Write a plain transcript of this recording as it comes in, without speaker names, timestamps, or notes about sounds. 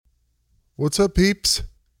What's up, peeps?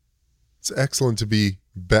 It's excellent to be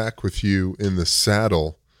back with you in the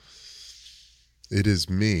saddle. It is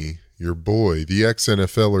me, your boy, the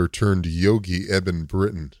ex-NFLer turned yogi Eben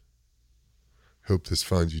Britton. Hope this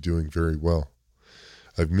finds you doing very well.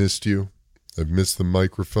 I've missed you. I've missed the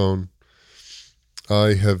microphone.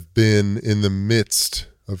 I have been in the midst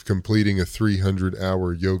of completing a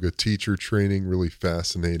 300-hour yoga teacher training. Really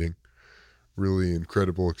fascinating. Really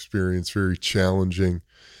incredible experience. Very challenging.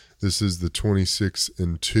 This is the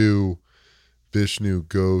 26-2 Vishnu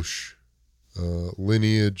Ghosh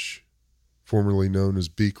lineage, formerly known as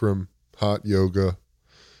Bikram, hot yoga,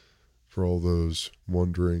 for all those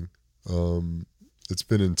wondering. It's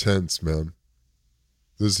been intense, man.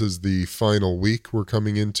 This is the final week we're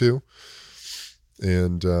coming into,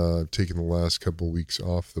 and I've taken the last couple weeks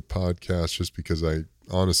off the podcast just because I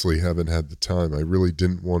honestly haven't had the time. I really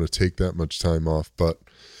didn't want to take that much time off, but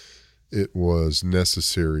it was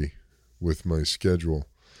necessary with my schedule.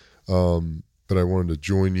 But I wanted to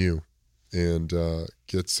join you and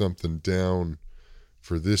get something down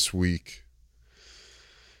for this week.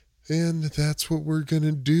 And that's what we're going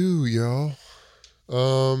to do, y'all.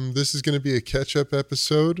 This is going to be a catch-up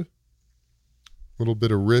episode. A little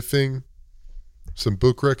bit of riffing, some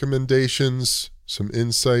book recommendations, some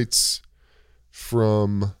insights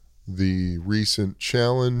from the recent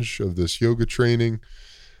challenge of this yoga training,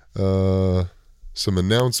 some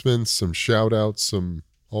announcements, some shout outs, some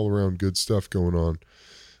all around good stuff going on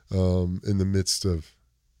in the midst of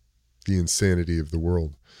the insanity of the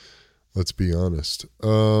world. Let's be honest.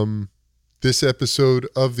 This episode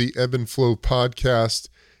of the Ebb and Flow podcast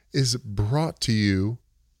is brought to you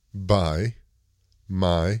by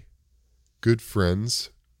my good friends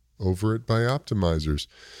over at Bioptimizers.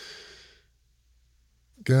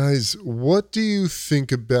 Guys, what do you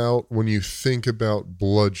think about when you think about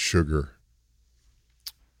blood sugar?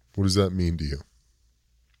 What does that mean to you?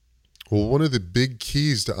 Well, one of the big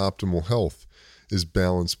keys to optimal health is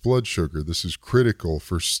balanced blood sugar. This is critical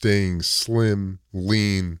for staying slim,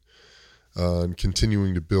 lean, and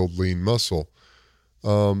continuing to build lean muscle.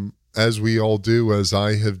 As we all do, as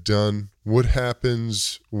I have done, what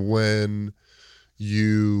happens when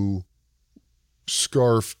you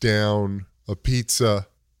scarf down a pizza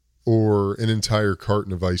or an entire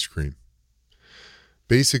carton of ice cream?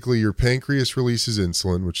 Basically, your pancreas releases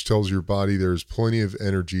insulin, which tells your body there is plenty of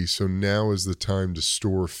energy, so now is the time to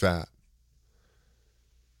store fat.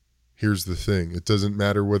 Here's the thing. It doesn't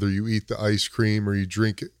matter whether you eat the ice cream or you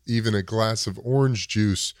drink even a glass of orange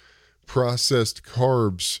juice. Processed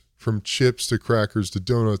carbs, from chips to crackers to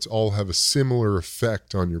donuts, all have a similar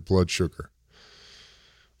effect on your blood sugar.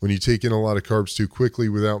 When you take in a lot of carbs too quickly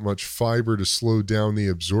without much fiber to slow down the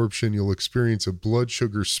absorption, you'll experience a blood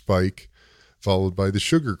sugar spike followed by the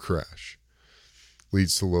sugar crash.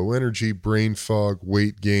 Leads to low energy, brain fog,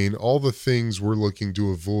 weight gain, all the things we're looking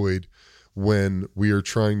to avoid when we are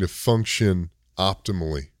trying to function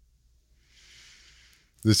optimally.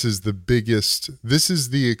 This is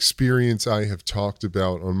the experience I have talked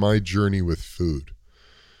about on my journey with food.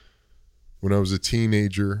 When I was a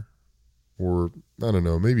teenager, or I don't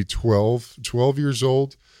know, maybe 12 years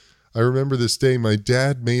old, I remember this day my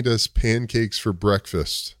dad made us pancakes for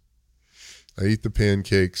breakfast. I ate the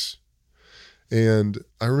pancakes, and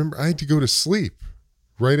I remember I had to go to sleep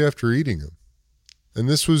right after eating them. And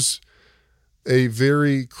this was a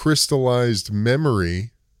very crystallized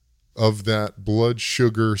memory of that blood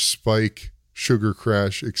sugar spike, sugar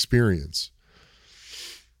crash experience.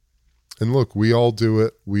 And look, we all do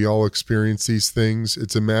it. We all experience these things.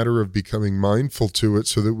 It's a matter of becoming mindful to it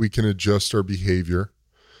so that we can adjust our behavior,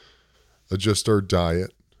 adjust our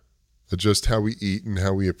diet, adjust how we eat and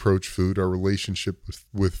how we approach food, our relationship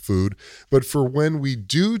with food. But for when we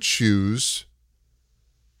do choose,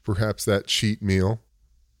 perhaps that cheat meal,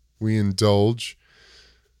 we indulge,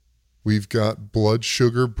 we've got Blood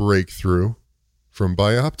Sugar Breakthrough from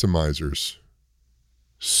Bioptimizers.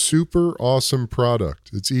 Super awesome product.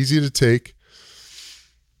 It's easy to take.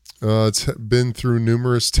 It's been through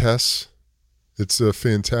numerous tests. It's a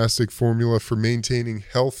fantastic formula for maintaining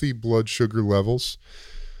healthy blood sugar levels.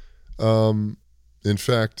 In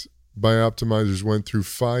fact, Bioptimizers went through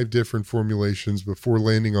 5 different formulations before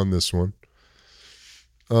landing on this one.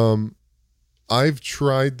 I've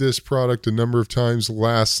tried this product a number of times.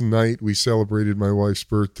 Last night we celebrated my wife's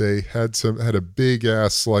birthday, had a big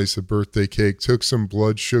ass slice of birthday cake, took some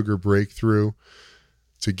Blood Sugar Breakthrough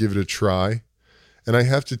to give it a try. And I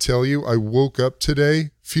have to tell you, I woke up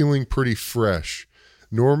today feeling pretty fresh.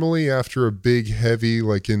 Normally after a big, heavy,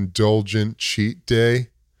 indulgent cheat day,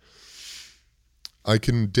 I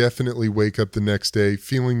can definitely wake up the next day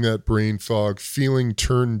feeling that brain fog, feeling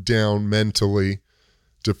turned down mentally,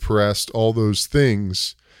 depressed, all those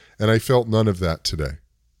things. And I felt none of that today.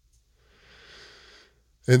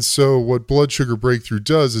 And so what Blood Sugar Breakthrough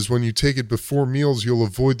does is when you take it before meals, you'll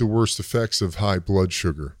avoid the worst effects of high blood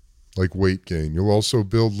sugar, like weight gain. You'll also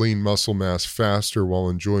build lean muscle mass faster while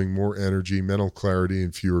enjoying more energy, mental clarity,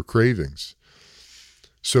 and fewer cravings.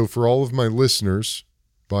 So for all of my listeners,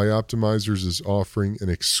 Bioptimizers is offering an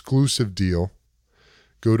exclusive deal.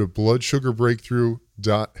 Go to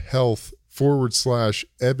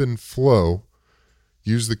bloodsugarbreakthrough.health/ebb and flow.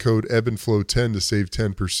 Use the code EBBandFlow10 to save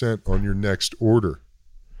 10% on your next order.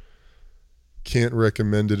 Can't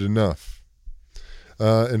recommend it enough.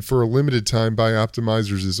 And for a limited time,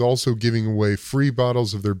 Bioptimizers is also giving away free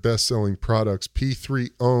bottles of their best-selling products,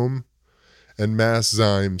 P3 Ohm and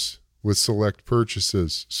Masszymes, with select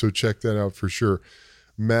purchases. So check that out for sure.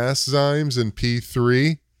 Masszymes and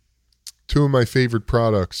P3, two of my favorite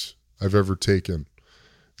products I've ever taken.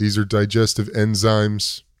 These are digestive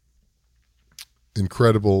enzymes.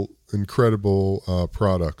 Incredible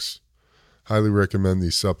products. Highly recommend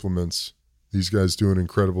these supplements. These guys do an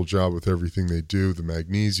incredible job with everything they do. The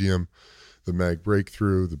magnesium, the Mag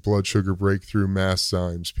Breakthrough, the Blood Sugar Breakthrough,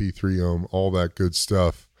 Masszymes, P3 Ohm, all that good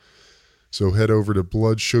stuff. So head over to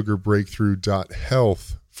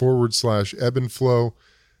bloodsugarbreakthrough.health/ebb and flow.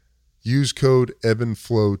 Use code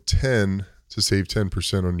EBBandFlow10 to save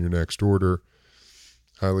 10% on your next order.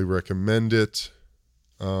 Highly recommend it.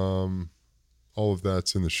 All of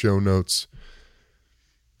that's in the show notes.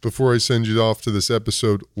 Before I send you off to this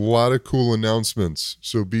episode, a lot of cool announcements,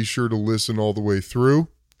 so be sure to listen all the way through.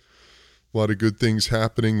 A lot of good things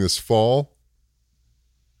happening this fall,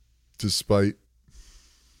 despite,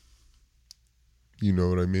 you know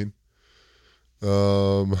what I mean.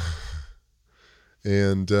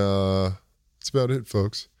 That's about it,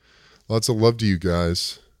 folks. Lots of love to you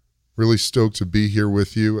guys. Really stoked to be here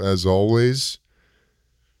with you, as always.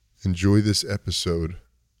 Enjoy this episode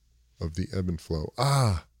of the Ebb and Flow.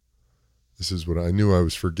 This is what I knew. I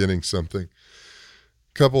was forgetting something.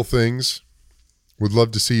 Couple things. Would love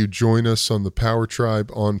to see you join us on the Power Tribe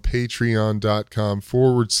on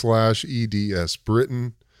patreon.com/EDS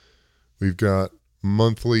Britain. We've got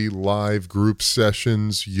monthly live group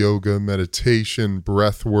sessions, yoga, meditation,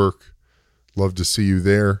 breath work. Love to see you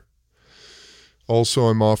there. Also,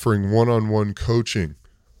 I'm offering one-on-one coaching.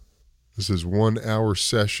 This is 1-hour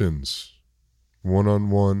sessions,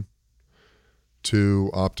 one-on-one, to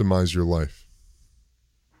optimize your life,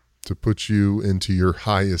 to put you into your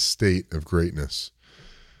highest state of greatness.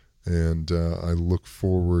 And I look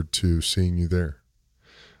forward to seeing you there.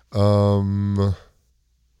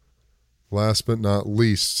 Last but not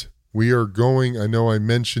least, we are going, I know I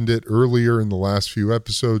mentioned it earlier in the last few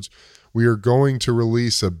episodes, we are going to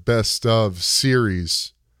release a best of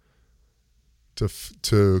series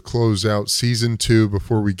to close out season 2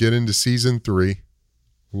 before we get into season 3.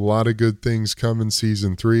 A lot of good things coming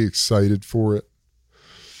season 3. Excited for it.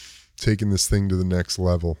 Taking this thing to the next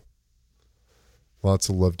level. Lots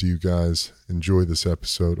of love to you guys. Enjoy this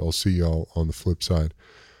episode. I'll see y'all on the flip side.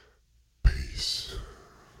 Peace.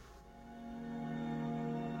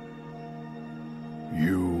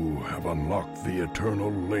 You have unlocked the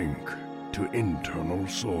eternal link to internal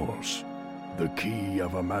source. The key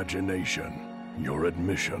of imagination. Your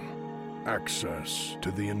admission. Access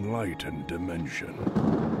to the enlightened dimension.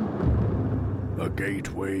 A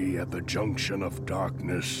gateway at the junction of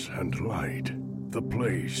darkness and light. The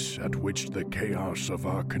place at which the chaos of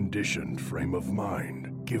our conditioned frame of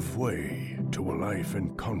mind give way to a life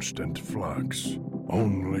in constant flux,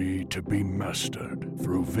 only to be mastered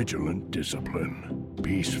through vigilant discipline.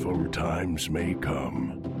 Peaceful times may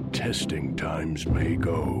come, testing times may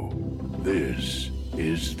go. This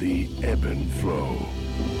is the Ebb and Flow.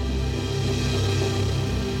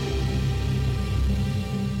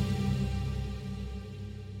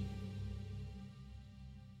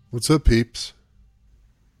 What's up, peeps?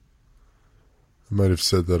 I might have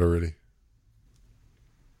said that already.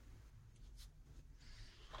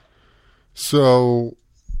 So,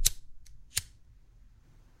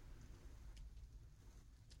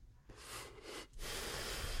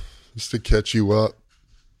 just to catch you up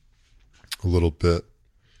a little bit,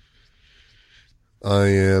 I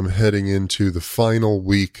am heading into the final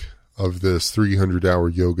week of this 300-hour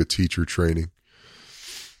yoga teacher training.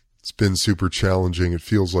 It's been super challenging. It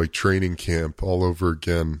feels like training camp all over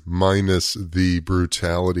again, minus the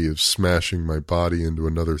brutality of smashing my body into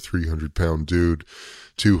another 300-pound dude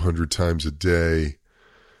 200 times a day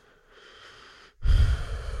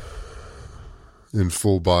in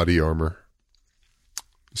full body armor.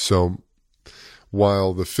 So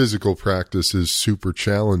while the physical practice is super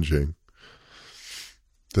challenging.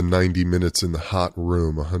 The 90 minutes in the hot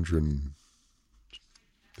room,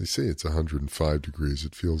 they say it's 105 degrees.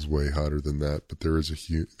 It feels way hotter than that, but there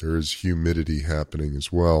is humidity happening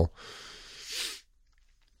as well.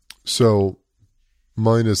 So,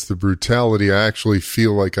 minus the brutality, I actually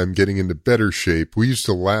feel like I'm getting into better shape. We used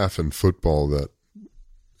to laugh in football that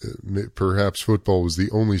perhaps football was the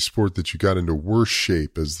only sport that you got into worse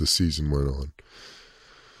shape as the season went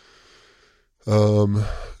on.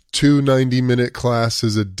 2 90-minute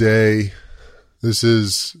classes a day. This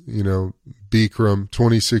is, Bikram,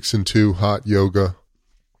 26-2 hot yoga.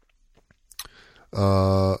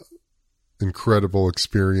 Incredible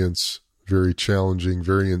experience. Very challenging,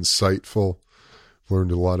 very insightful.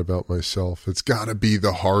 Learned a lot about myself. It's got to be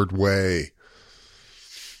the hard way.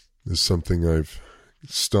 Is something I've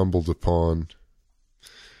stumbled upon.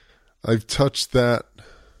 I've touched that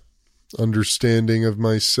understanding of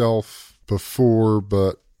myself before,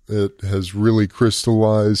 but it has really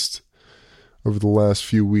crystallized over the last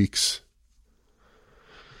few weeks.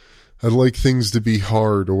 I'd like things to be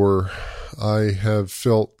hard, or I have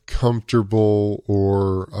felt comfortable,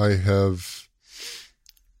 or I have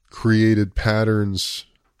created patterns,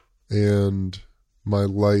 and my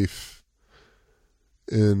life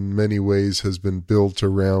in many ways has been built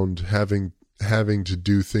around having to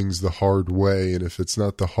do things the hard way. And if it's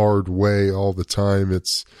not the hard way all the time,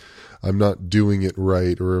 I'm not doing it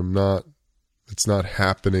right, or it's not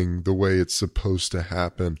happening the way it's supposed to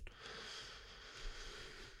happen.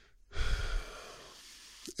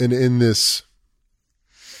 And in this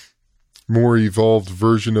more evolved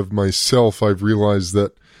version of myself, I've realized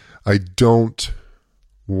that I don't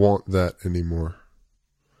want that anymore.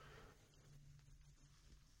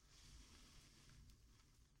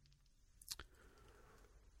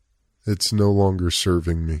 It's no longer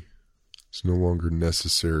serving me. It's no longer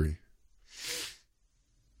necessary.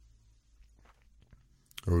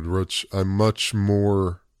 I'm much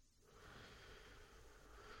more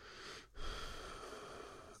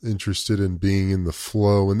interested in being in the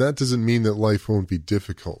flow. And that doesn't mean that life won't be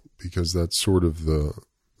difficult, because that's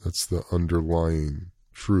that's the underlying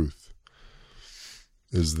truth,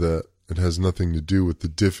 is that it has nothing to do with the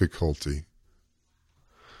difficulty.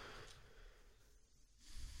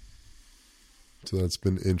 So that's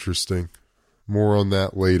been interesting. More on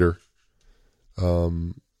that later.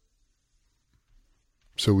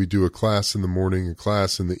 So we do a class in the morning, a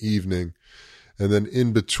class in the evening, and then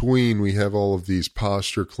in between we have all of these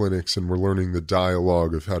posture clinics, and we're learning the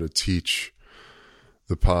dialogue of how to teach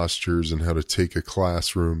the postures and how to take a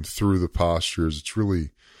classroom through the postures.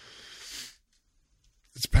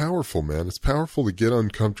 It's powerful, man. It's powerful to get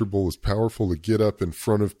uncomfortable. It's powerful to get up in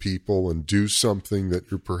front of people and do something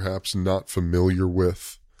that you're perhaps not familiar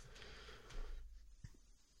with.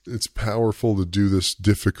 It's powerful to do this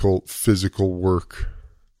difficult physical work.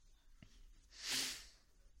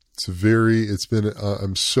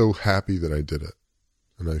 I'm so happy that I did it.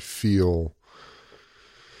 And I feel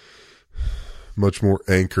much more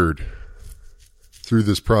anchored through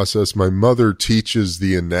this process. My mother teaches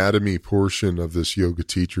the anatomy portion of this yoga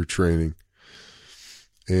teacher training.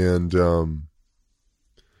 And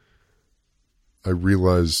I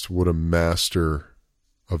realized what a master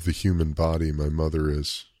of the human body my mother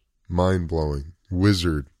is. Mind-blowing.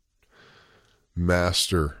 Wizard.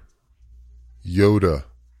 Master. Yoda.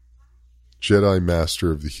 Jedi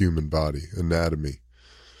master of the human body. Anatomy.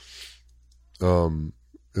 It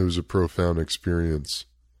was a profound experience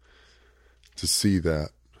to see that.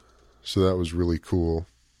 So that was really cool.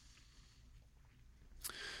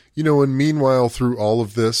 And meanwhile, through all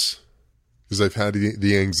of this, because I've had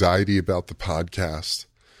the anxiety about the podcast.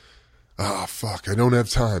 Fuck, I don't have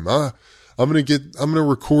time. I'm going to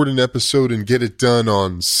record an episode and get it done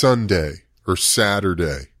on Sunday or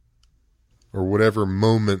Saturday or whatever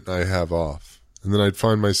moment I have off. And then I'd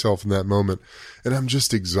find myself in that moment and I'm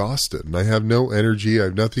just exhausted and I have no energy. I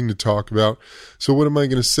have nothing to talk about. So what am I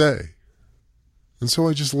going to say? And so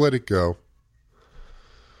I just let it go.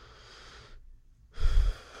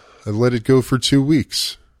 I let it go for 2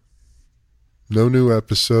 weeks. No new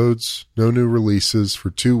episodes, no new releases for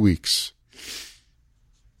 2 weeks.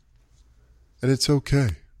 And it's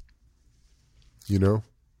okay.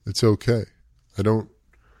 It's okay. I don't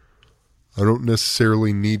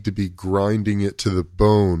necessarily need to be grinding it to the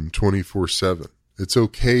bone 24/7. It's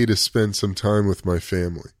okay to spend some time with my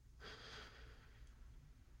family.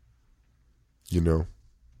 And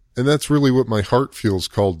that's really what my heart feels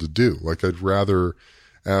called to do. Like I'd rather,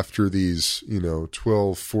 after these, 12,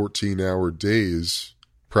 14-hour days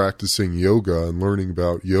practicing yoga and learning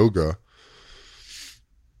about yoga,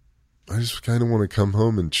 I just kind of want to come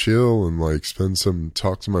home and chill and like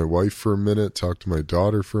talk to my wife for a minute, talk to my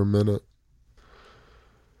daughter for a minute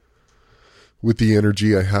with the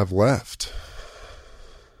energy I have left.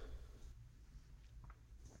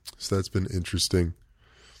 So that's been interesting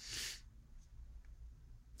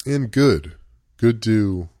and good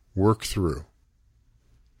to work through.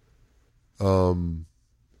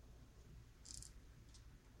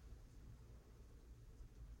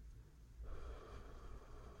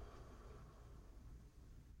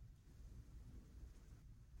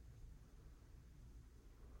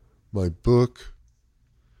 My book,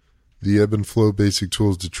 The Ebb and Flow Basic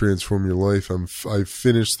Tools to Transform Your Life. I've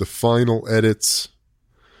finished the final edits.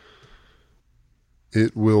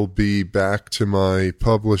 It will be back to my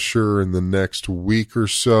publisher in the next week or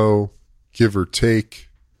so, give or take.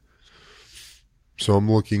 So I'm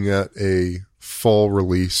looking at a fall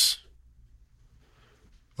release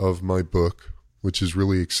of my book, which is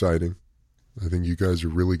really exciting. I think you guys are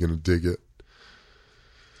really going to dig it.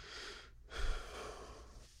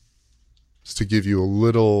 Just to give you a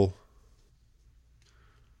little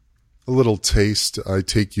taste, I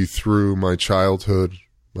take you through my childhood,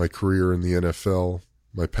 my career in the NFL,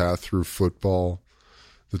 my path through football,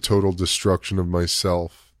 the total destruction of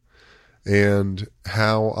myself, and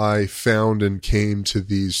how I found and came to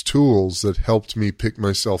these tools that helped me pick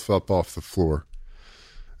myself up off the floor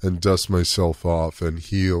and dust myself off and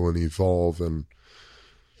heal and evolve and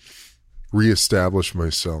reestablish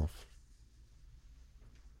myself.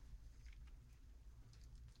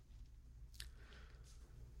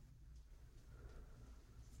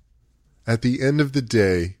 At the end of the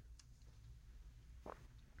day,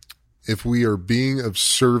 if we are being of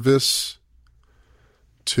service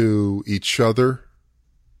to each other,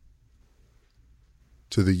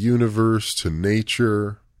 to the universe, to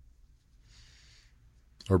nature,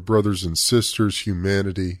 our brothers and sisters,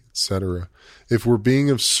 humanity, etc., if we're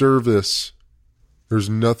being of service, there's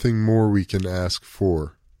nothing more we can ask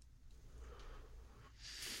for.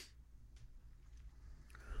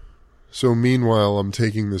 So meanwhile, I'm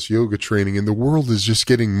taking this yoga training and the world is just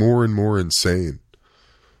getting more and more insane.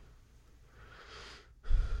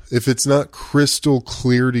 If it's not crystal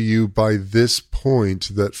clear to you by this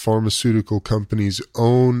point that pharmaceutical companies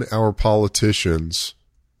own our politicians,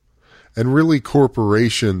 and really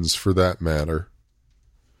corporations for that matter,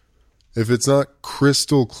 if it's not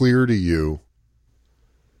crystal clear to you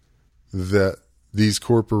that these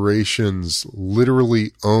corporations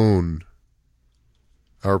literally own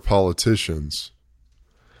our politicians,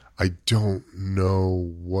 I don't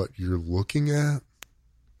know what you're looking at.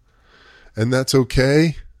 And that's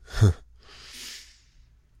okay.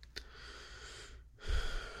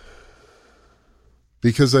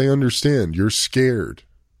 Because I understand you're scared.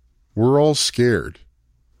 We're all scared.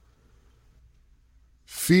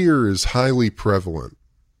 Fear is highly prevalent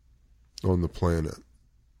on the planet.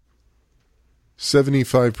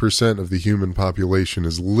 75% of the human population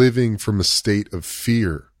is living from a state of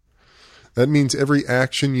fear. That means every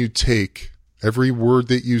action you take, every word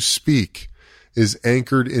that you speak, is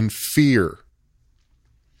anchored in fear.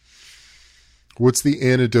 What's the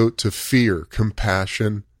antidote to fear?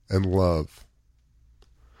 Compassion and love.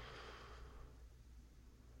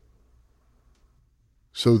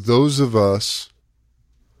 So those of us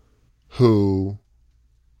who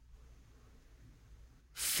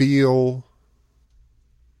feel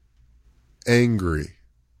angry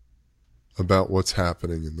about what's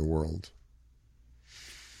happening in the world,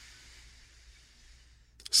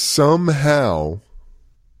 somehow,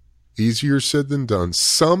 easier said than done,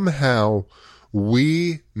 somehow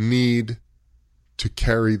we need to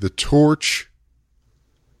carry the torch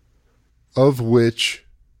of which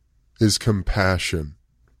is compassion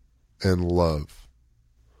and love.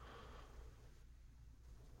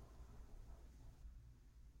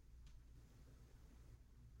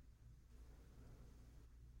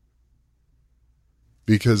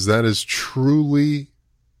 Because that is truly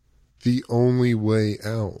the only way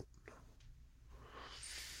out.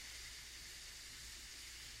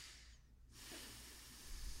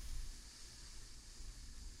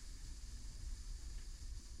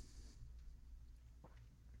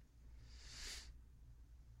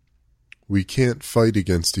 We can't fight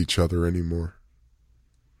against each other anymore.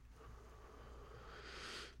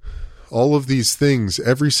 All of these things,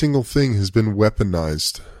 every single thing has been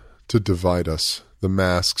weaponized to divide us. The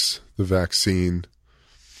masks, the vaccine,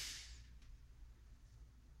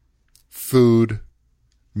 food,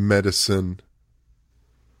 medicine,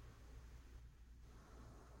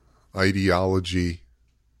 ideology,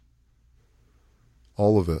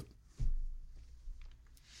 all of it.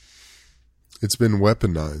 It's been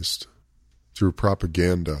weaponized through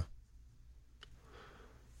propaganda,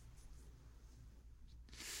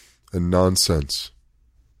 and nonsense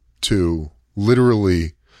to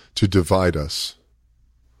literally to divide us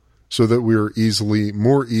so that we are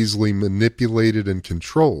more easily manipulated and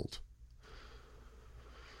controlled.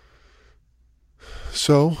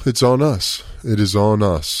 So it's on us. It is on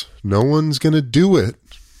us. No one's going to do it.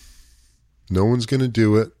 No one's going to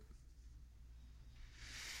do it.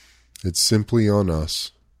 It's simply on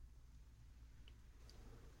us.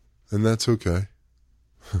 And that's okay.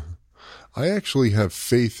 I actually have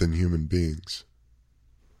faith in human beings.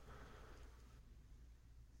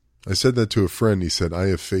 I said that to a friend. He said, I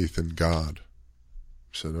have faith in God.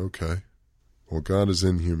 I said, okay. Well, God is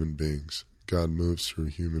in human beings. God moves through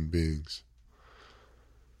human beings.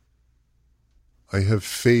 I have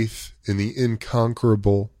faith in the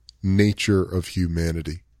inconquerable nature of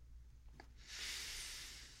humanity.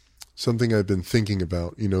 Something I've been thinking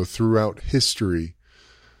about, throughout history,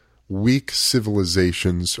 weak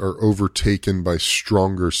civilizations are overtaken by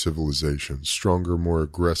stronger civilizations, stronger, more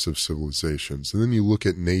aggressive civilizations. And then you look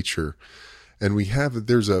at nature, and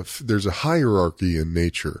there's a hierarchy in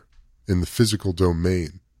nature, in the physical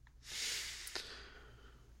domain,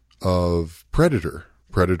 of predator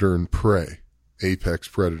and prey. Apex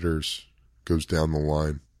predators goes down the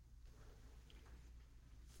line.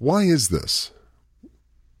 Why is this?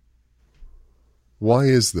 Why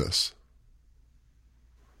is this?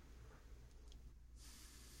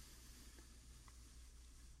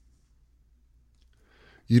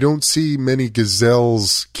 You don't see many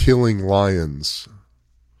gazelles killing lions.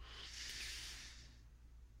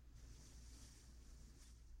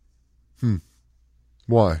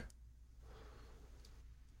 Why?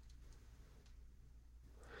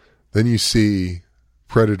 Then you see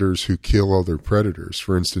predators who kill other predators.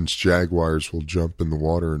 For instance, jaguars will jump in the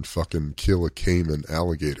water and fucking kill a caiman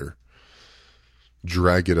alligator,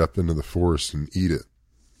 drag it up into the forest and eat it.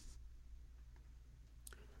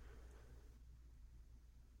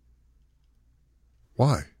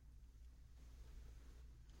 Why?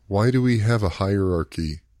 Why do we have a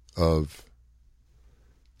hierarchy of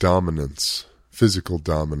dominance, physical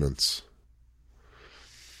dominance?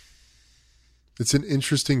 It's an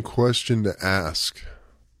interesting question to ask,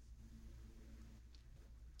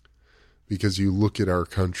 because you look at our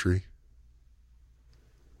country,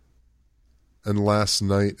 and last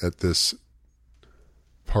night at this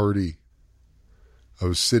party, I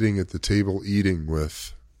was sitting at the table eating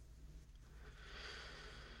with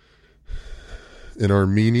an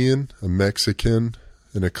Armenian, a Mexican,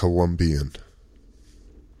 and a Colombian,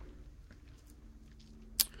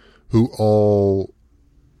 who all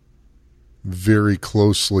very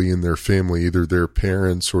closely in their family, either their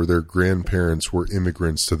parents or their grandparents were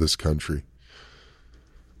immigrants to this country.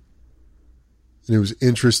 And it was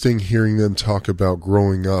interesting hearing them talk about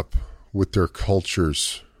growing up with their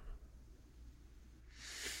cultures.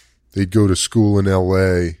 They'd go to school in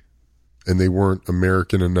LA and they weren't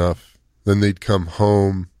American enough. Then they'd come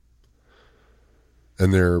home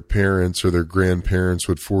and their parents or their grandparents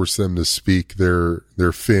would force them to speak their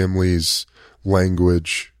family's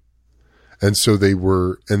language. And so they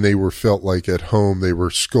were felt like at home they were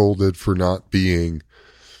scolded for not being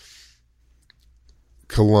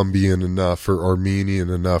Colombian enough or Armenian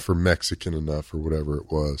enough or Mexican enough or whatever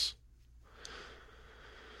it was.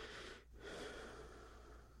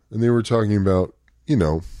 And they were talking about,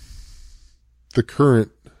 the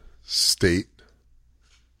current state.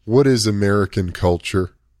 What is American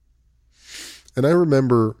culture? And I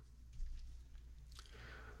remember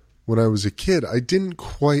when I was a kid, I didn't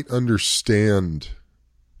quite understand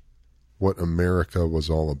what America was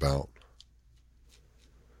all about.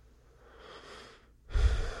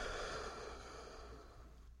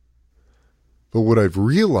 But what I've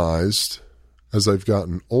realized as I've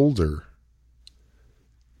gotten older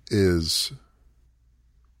is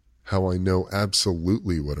how I know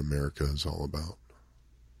absolutely what America is all about.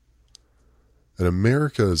 And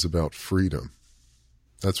America is about freedom.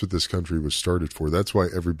 That's what this country was started for. That's why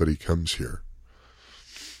everybody comes here.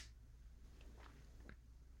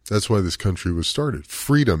 That's why this country was started.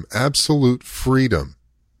 Freedom, absolute freedom,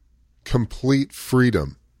 complete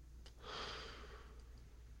freedom.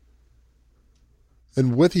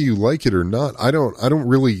 And whether you like it or not, I don't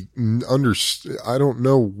really understand. I don't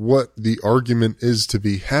know what the argument is to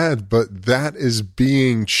be had, but that is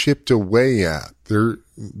being chipped away at.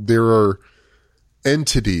 There are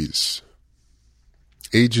entities,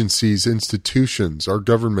 agencies, institutions, our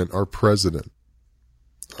government, our president.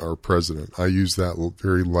 I use that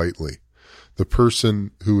very lightly. The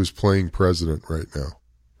person who is playing president right now.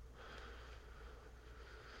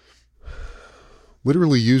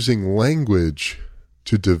 Literally using language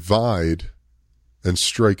to divide and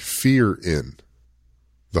strike fear in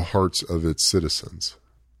the hearts of its citizens,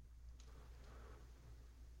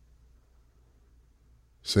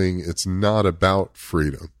 saying it's not about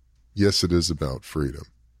freedom. Yes, it is about freedom,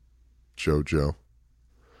 Jojo.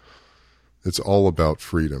 It's all about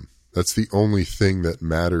freedom. That's the only thing that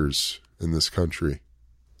matters in this country.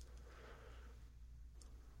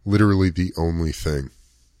 Literally the only thing.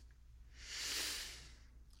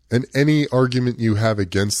 And any argument you have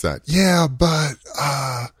against that, yeah, but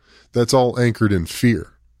that's all anchored in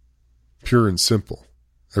fear. Pure and simple.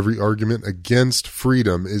 Every argument against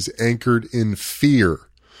freedom is anchored in fear.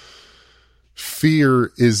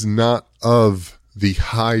 Fear is not of the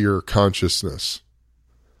higher consciousness.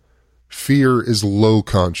 Fear is low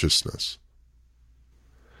consciousness.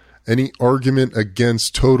 Any argument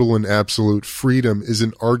against total and absolute freedom is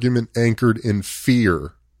an argument anchored in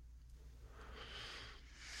fear.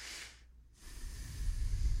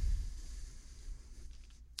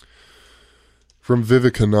 From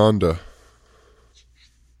Vivekananda,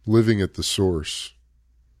 Living at the Source.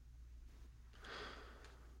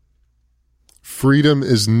 Freedom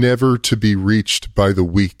is never to be reached by the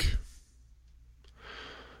weak.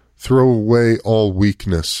 Throw away all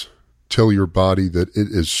weakness. Tell your body that it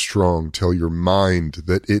is strong. Tell your mind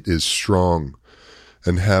that it is strong.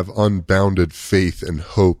 And have unbounded faith and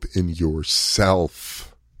hope in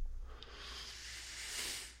yourself.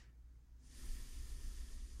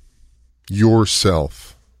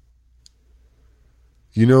 Yourself.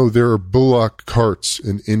 You know, there are bullock carts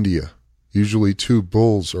in India. Usually 2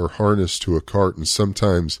 bulls are harnessed to a cart, and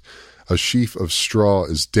sometimes a sheaf of straw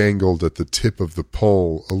is dangled at the tip of the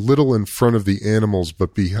pole, a little in front of the animals,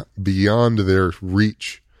 but beyond their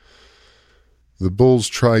reach. The bulls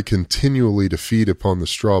try continually to feed upon the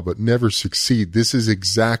straw, but never succeed. This is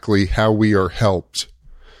exactly how we are helped.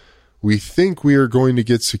 We think we are going to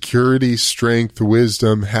get security, strength,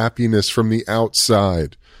 wisdom, happiness from the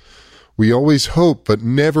outside. We always hope, but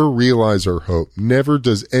never realize our hope. Never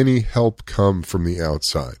does any help come from the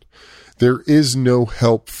outside. There is no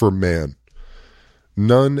help for man.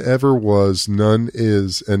 None ever was, none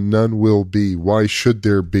is, and none will be. Why should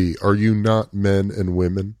there be? Are you not men and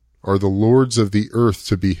women? Are the lords of the earth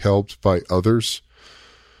to be helped by others?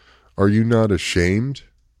 Are you not ashamed?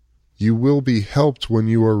 You will be helped when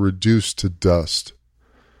you are reduced to dust.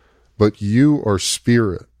 But you are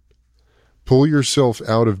spirit. Pull yourself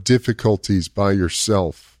out of difficulties by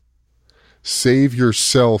yourself. Save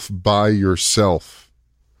yourself by yourself.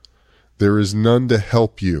 There is none to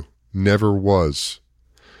help you, never was.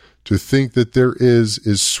 To think that there is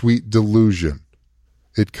sweet delusion.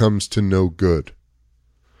 It comes to no good.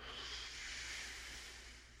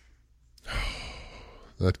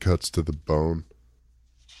 That cuts to the bone.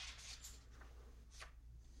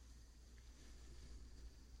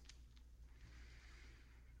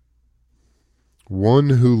 One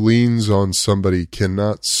who leans on somebody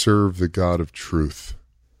cannot serve the God of truth.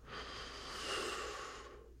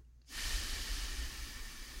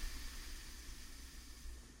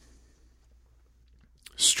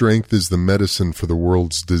 Strength is the medicine for the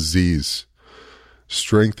world's disease.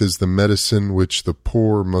 Strength is the medicine which the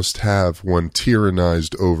poor must have when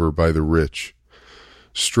tyrannized over by the rich.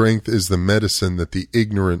 Strength is the medicine that the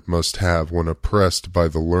ignorant must have when oppressed by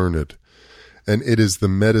the learned. And it is the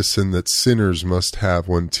medicine that sinners must have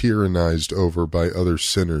when tyrannized over by other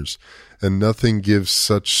sinners. And nothing gives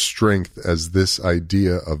such strength as this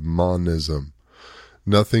idea of monism.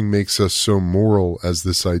 Nothing makes us so moral as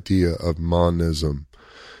this idea of monism.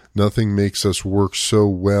 Nothing makes us work so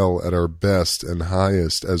well at our best and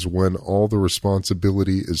highest as when all the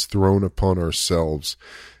responsibility is thrown upon ourselves.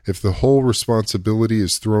 If the whole responsibility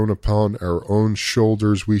is thrown upon our own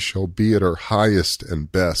shoulders, we shall be at our highest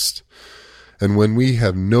and best. And when we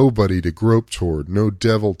have nobody to grope toward, no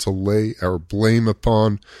devil to lay our blame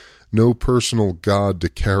upon, no personal God to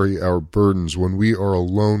carry our burdens, when we are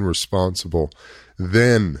alone responsible,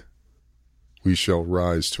 then we shall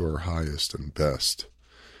rise to our highest and best.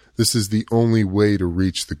 This is the only way to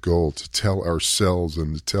reach the goal, to tell ourselves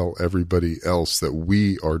and to tell everybody else that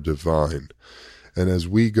we are divine. And as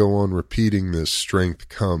we go on repeating this, strength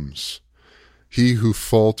comes. He who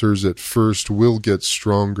falters at first will get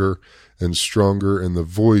stronger and stronger, and the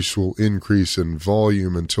voice will increase in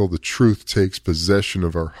volume until the truth takes possession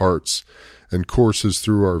of our hearts and courses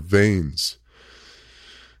through our veins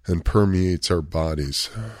and permeates our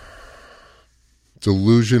bodies.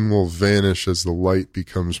 Delusion will vanish as the light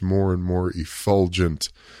becomes more and more effulgent.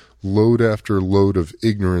 Load after load of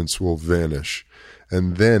ignorance will vanish,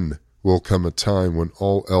 and then will come a time when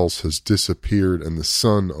all else has disappeared and the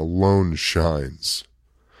sun alone shines.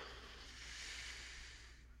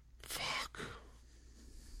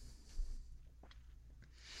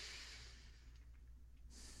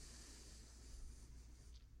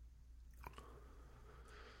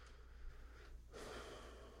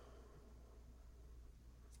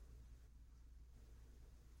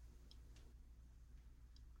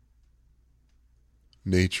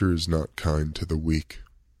 Nature is not kind to the weak.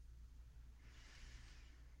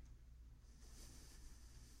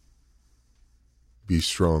 Be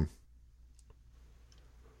strong.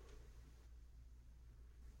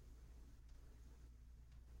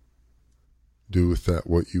 Do with that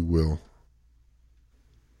what you will.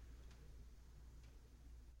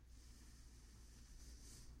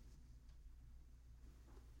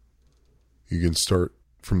 You can start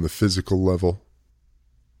from the physical level.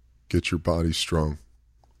 Get your body strong.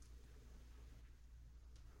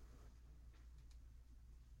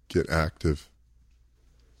 Get active.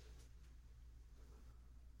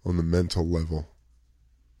 On the mental level,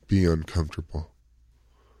 be uncomfortable.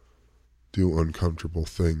 Do uncomfortable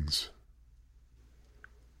things.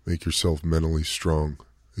 Make yourself mentally strong,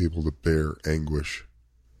 able to bear anguish.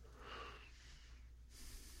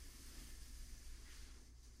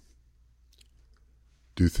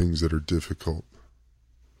 Do things that are difficult.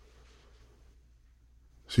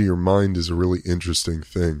 See, your mind is a really interesting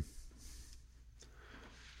thing.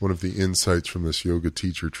 One of the insights from this yoga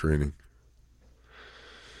teacher training.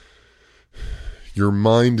 Your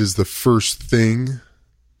mind is the first thing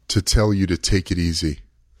to tell you to take it easy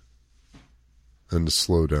and to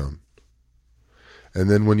slow down. And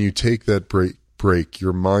then when you take that break,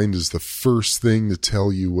 your mind is the first thing to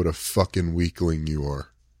tell you what a fucking weakling you are.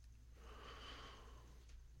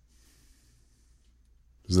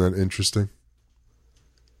 Isn't that interesting?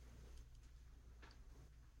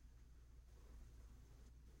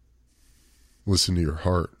 Listen to your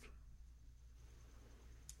heart.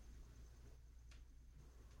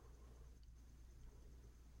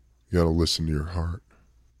 You got to listen to your heart.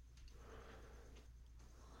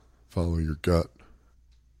 Follow your gut.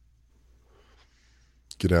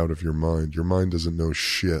 Get out of your mind. Your mind doesn't know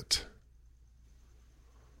shit.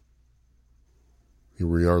 Here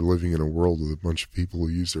we are living in a world with a bunch of people who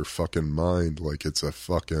use their fucking mind like it's a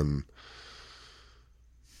fucking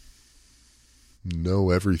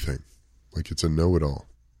know everything. Like it's a know-it-all.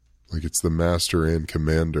 Like it's the master and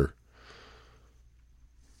commander.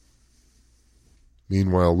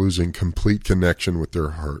 Meanwhile, losing complete connection with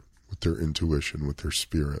their heart, with their intuition, with their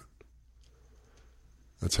spirit.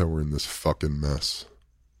 That's how we're in this fucking mess.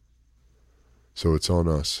 So it's on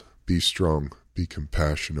us. Be strong. Be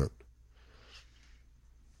compassionate.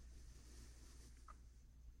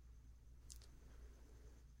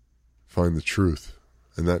 Find the truth.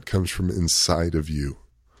 And that comes from inside of you.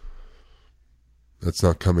 That's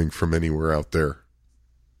not coming from anywhere out there.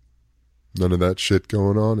 None of that shit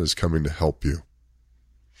going on is coming to help you.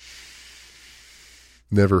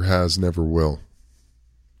 Never has, never will.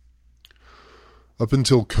 Up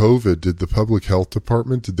until COVID, did the public health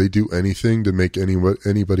department, did they do anything to make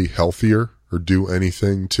anybody healthier or do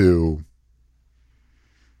anything to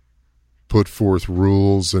put forth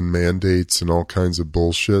rules and mandates and all kinds of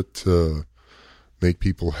bullshit to make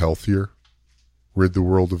people healthier? Rid the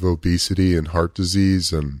world of obesity and heart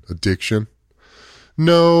disease and addiction?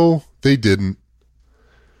 No, they didn't.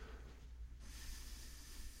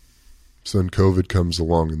 So then COVID comes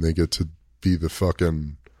along and they get to be the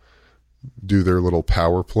fucking, do their little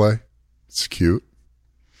power play. It's cute.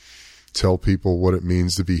 Tell people what it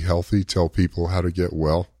means to be healthy. Tell people how to get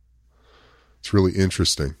well. It's really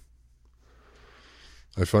interesting.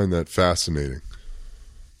 I find that fascinating.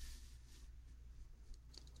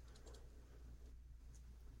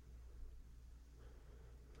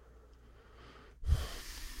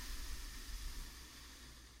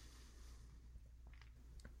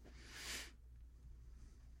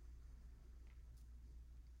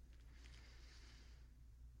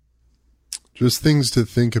 Just things to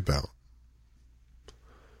think about.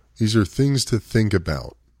 These are things to think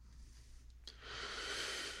about.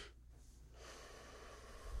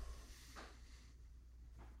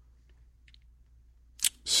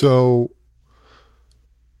 So,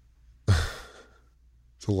 to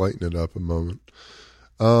lighten it up a moment,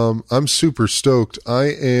 I'm super stoked.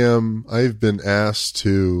 I've been asked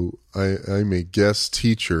to, I'm a guest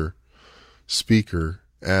teacher, speaker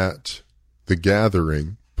at The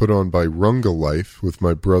Gathering, put on by Runga Life with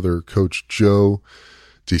my brother, Coach Joe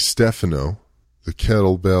DiStefano, the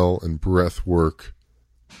kettlebell and breathwork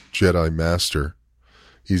Jedi Master.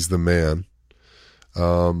 He's the man.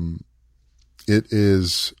 It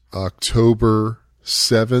is October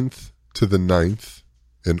 7th to the 9th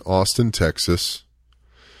in Austin, Texas.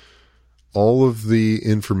 All of the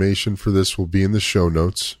information for this will be in the show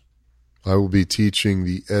notes. I will be teaching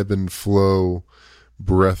the ebb and flow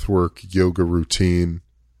breathwork yoga routine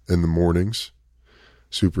in the mornings.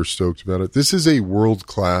 Super stoked about it. This is a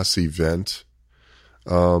world-class event.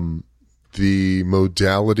 The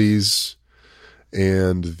modalities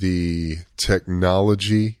and the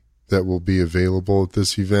technology that will be available at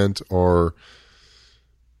this event are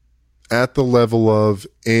at the level of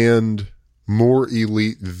and more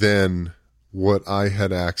elite than what I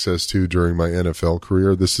had access to during my NFL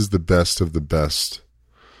career. This is the best of the best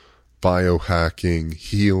biohacking,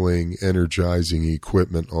 healing, energizing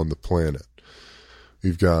equipment on the planet.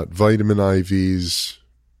 We've got vitamin IVs,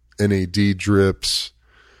 NAD drips,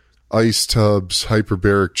 ice tubs,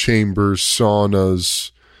 hyperbaric chambers,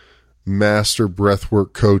 saunas, master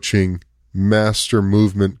breathwork coaching, master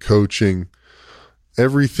movement coaching,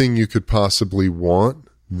 everything you could possibly want.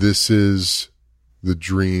 This is the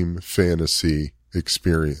dream fantasy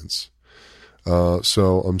experience.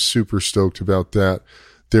 So I'm super stoked about that.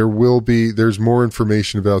 There's more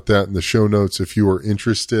information about that in the show notes if you are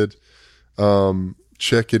interested.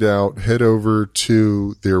 Check it out. Head over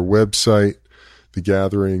to their website, The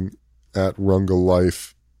Gathering at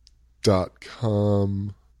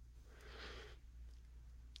rungalife.com.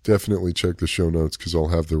 Definitely check the show notes because I'll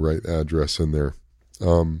have the right address in there.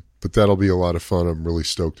 But that'll be a lot of fun. I'm really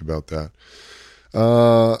stoked about that.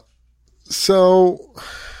 So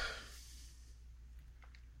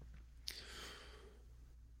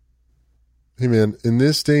hey man, in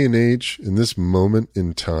this day and age, in this moment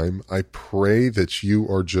in time, I pray that you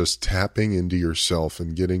are just tapping into yourself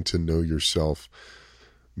and getting to know yourself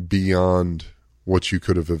beyond what you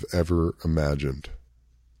could have ever imagined.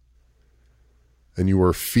 And you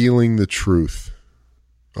are feeling the truth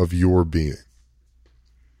of your being.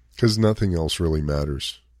 Because nothing else really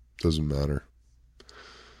matters. Doesn't matter.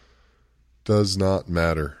 Does not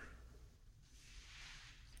matter.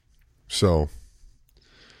 So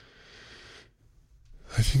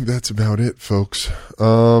I think that's about it, folks.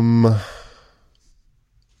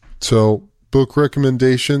 So book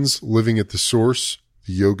recommendations, Living at the Source,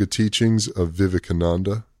 the yoga teachings of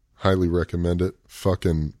Vivekananda. Highly recommend it.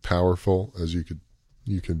 Fucking powerful, as you could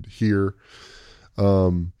hear.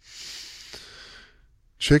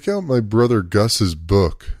 Check out my brother Gus's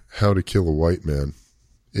book, How to Kill a White Man.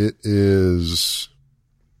 It is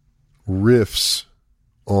riffs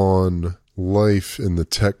on life in the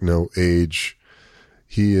techno age.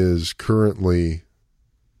 He is currently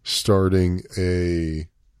starting to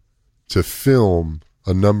film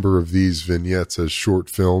a number of these vignettes as short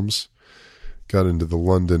films. Got into the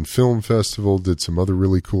London Film Festival, did some other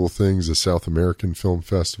really cool things, the South American Film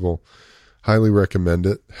Festival. Highly recommend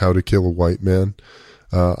it, How to Kill a White Man.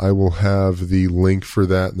 I will have the link for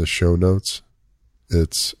that in the show notes.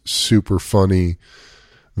 It's super funny,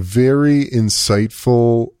 very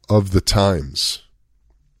insightful of the times.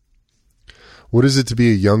 What is it to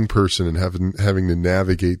be a young person and having to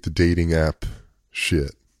navigate the dating app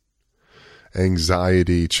shit?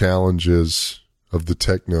 Anxiety, challenges of the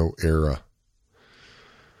techno era.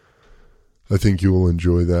 I think you will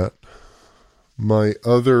enjoy that. My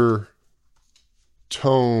other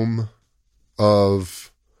tome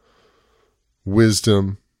of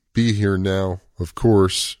wisdom, Be Here Now, of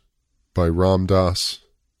course, by Ram Dass,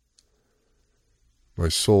 my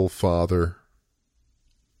soul father.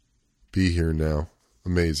 Be Here Now.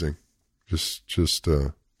 Amazing. Just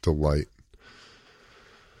a delight.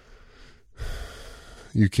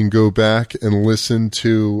 You can go back and listen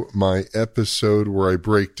to my episode where I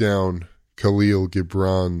break down Khalil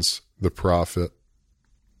Gibran's The Prophet.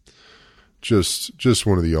 Just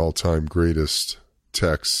one of the all-time greatest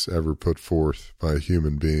texts ever put forth by a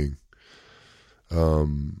human being.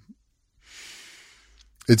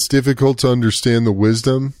 It's difficult to understand the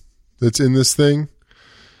wisdom that's in this thing.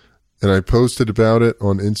 And I posted about it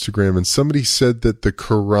on Instagram, and somebody said that the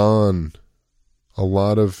Quran, a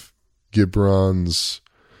lot of Gibran's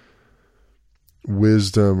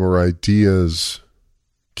wisdom or ideas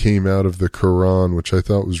came out of the Quran, which I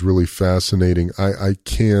thought was really fascinating. I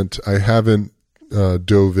haven't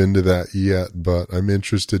dove into that yet, but I'm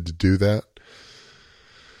interested to do that.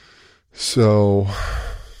 So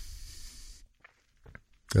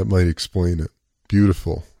that might explain it.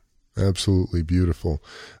 Beautiful. Absolutely beautiful.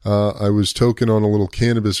 I was toking on a little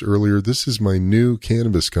cannabis earlier. This is my new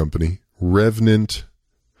cannabis company, Revenant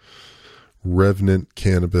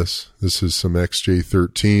Cannabis. This is some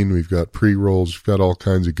XJ13. We've got pre-rolls. We've got all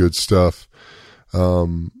kinds of good stuff.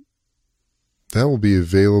 That will be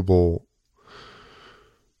available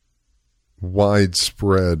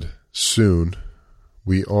widespread soon.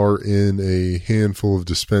 We are in a handful of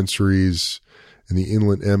dispensaries in the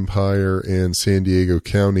Inland Empire and San Diego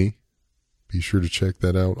County. Be sure to check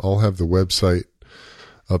that out. I'll have the website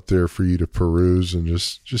up there for you to peruse and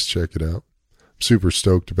just check it out. I'm super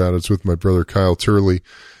stoked about it. It's with my brother Kyle Turley,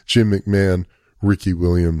 Jim McMahon, Ricky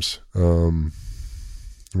Williams.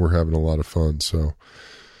 We're having a lot of fun. So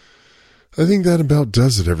I think that about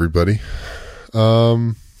does it, everybody.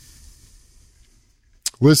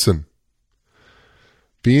 Listen,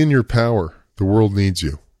 be in your power. The world needs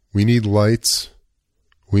you. We need lights.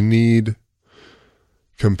 We need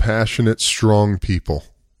compassionate, strong people.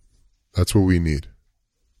 That's what we need.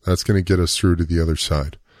 That's going to get us through to the other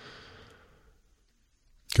side.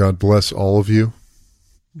 God bless all of you.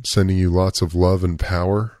 I'm sending you lots of love and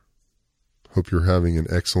power. Hope you're having an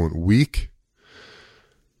excellent week.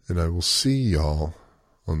 And I will see y'all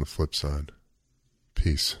on the flip side.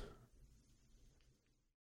 Peace.